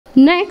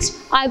Next,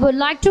 I would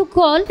like to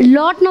call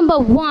lot number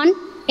 1,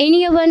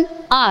 Eniyavan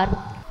R.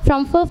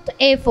 from 5th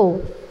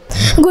A4.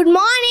 Good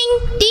morning,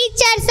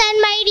 teachers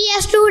and my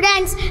dear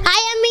students. I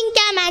am Wing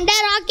Commander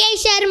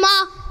Rakesh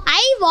Sharma.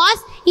 I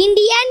was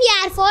Indian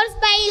Air Force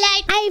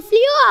pilot. I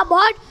flew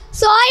aboard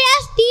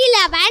Soyuz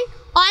T-11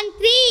 on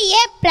 3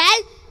 April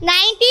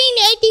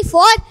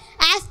 1984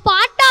 as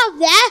part of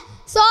the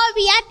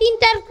Soviet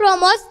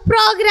Intercosmos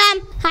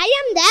program. I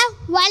am the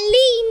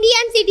only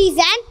Indian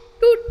citizen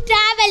to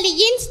travel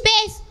in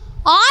space.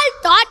 All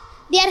thought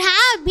there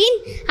have been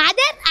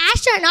other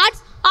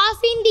astronauts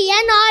of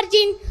Indian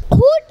origin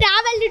who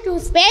traveled to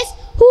space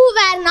who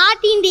were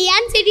not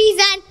Indian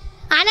citizens.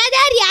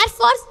 Another Air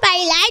Force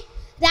pilot,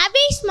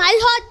 Ravish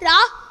Malhotra,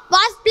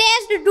 was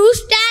placed to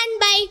stand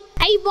by.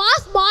 I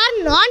was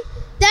born on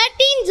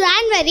 13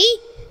 January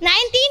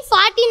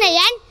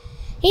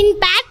 1949 in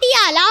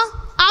Patiala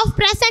of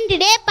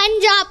present-day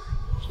Punjab,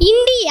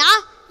 India,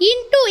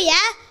 into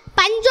a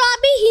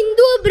Punjabi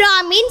Hindu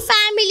Brahmin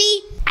family.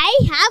 I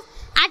have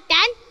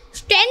attended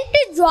St.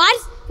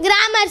 George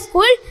Grammar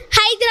School,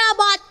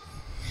 Hyderabad,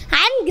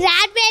 and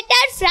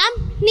graduated from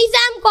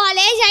Nizam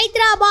College,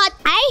 Hyderabad.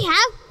 I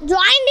have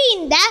joined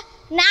in the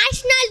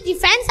National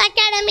Defence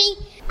Academy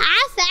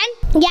as an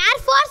Air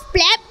Force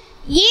plebe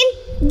in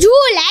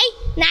July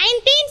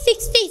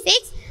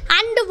 1966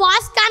 and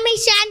was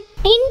commissioned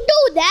into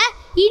the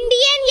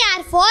Indian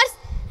Air Force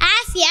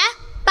as a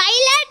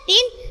pilot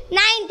in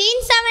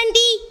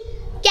 1970.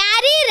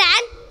 Career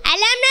and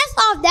alumnus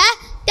of the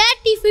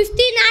 35th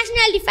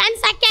National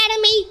Defence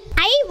Academy.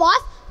 I was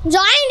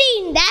joined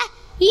in the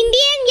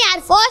Indian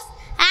Air Force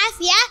as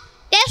a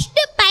test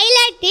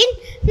pilot in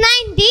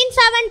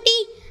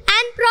 1970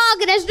 and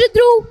progressed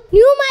through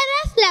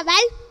numerous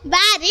levels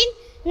where in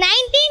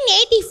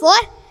 1984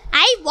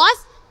 I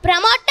was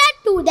promoted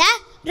to the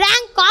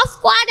rank of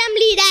squadron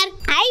leader.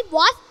 I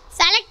was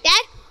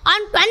selected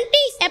on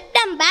 20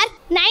 September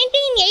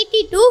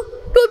 1982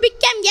 to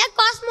become a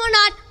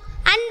cosmonaut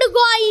and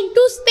go into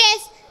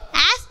space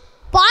as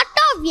part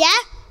of a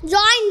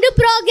joint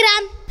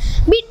program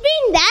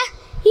between the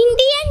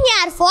Indian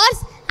Air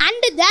Force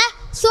and the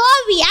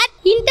Soviet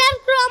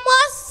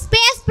Intercosmos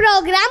space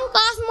program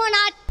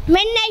cosmonaut.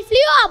 When I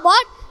flew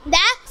aboard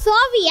the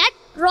Soviet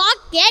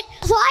rocket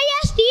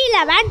Soyuz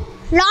T-11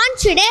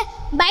 launched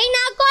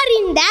Baikonur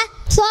in the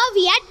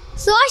Soviet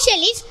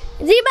Socialist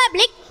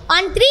Republic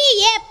on 3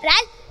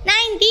 April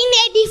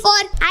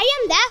 1984. I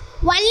am the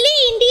only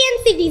Indian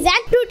citizen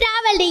to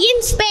travel in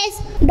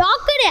space,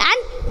 docked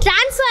and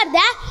transferred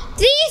the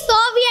 3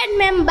 Soviet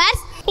members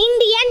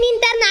Indian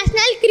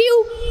International crew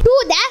to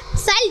the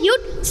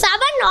Salyut 7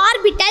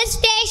 orbital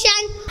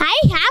station. I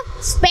have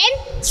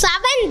spent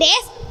 7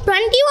 days,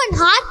 21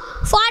 hours,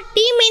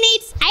 40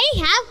 minutes. I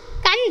have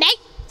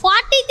conducted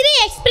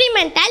 43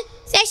 experimental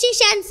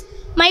sessions.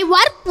 My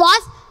work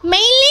was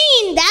mainly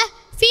in the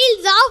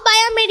fields of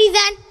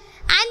biomedicine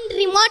and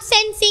remote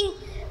sensing.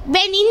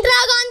 When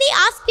Indira Gandhi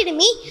asked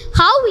me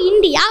how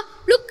India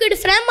looked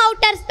from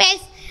outer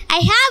space, I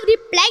have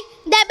replied,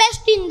 the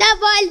best in the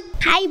world.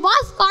 I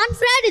was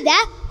conferred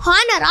the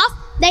honor of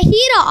the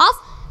hero of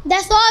the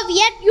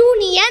Soviet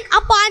Union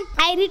upon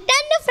I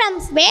returned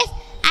from space.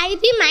 I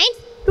remain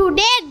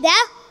today the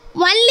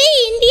only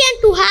Indian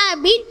to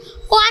have been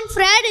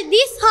conferred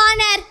this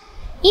honor.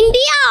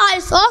 India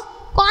also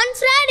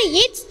conferred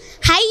its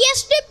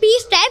highest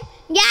peacetime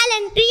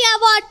gallantry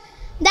award,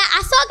 the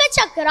Ashoka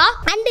Chakra,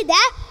 and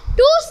the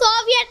 2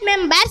 Soviet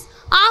members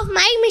of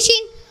my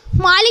mission,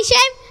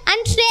 Malishev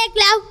and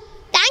Shreklav.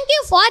 Thank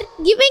you for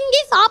giving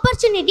this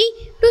opportunity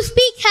to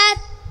speak here.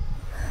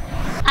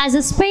 As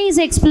a space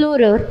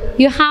explorer,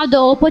 you have the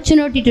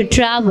opportunity to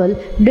travel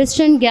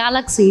distant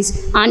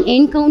galaxies and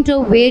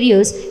encounter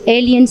various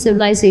alien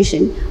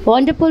civilizations.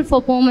 Wonderful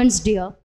performance, dear.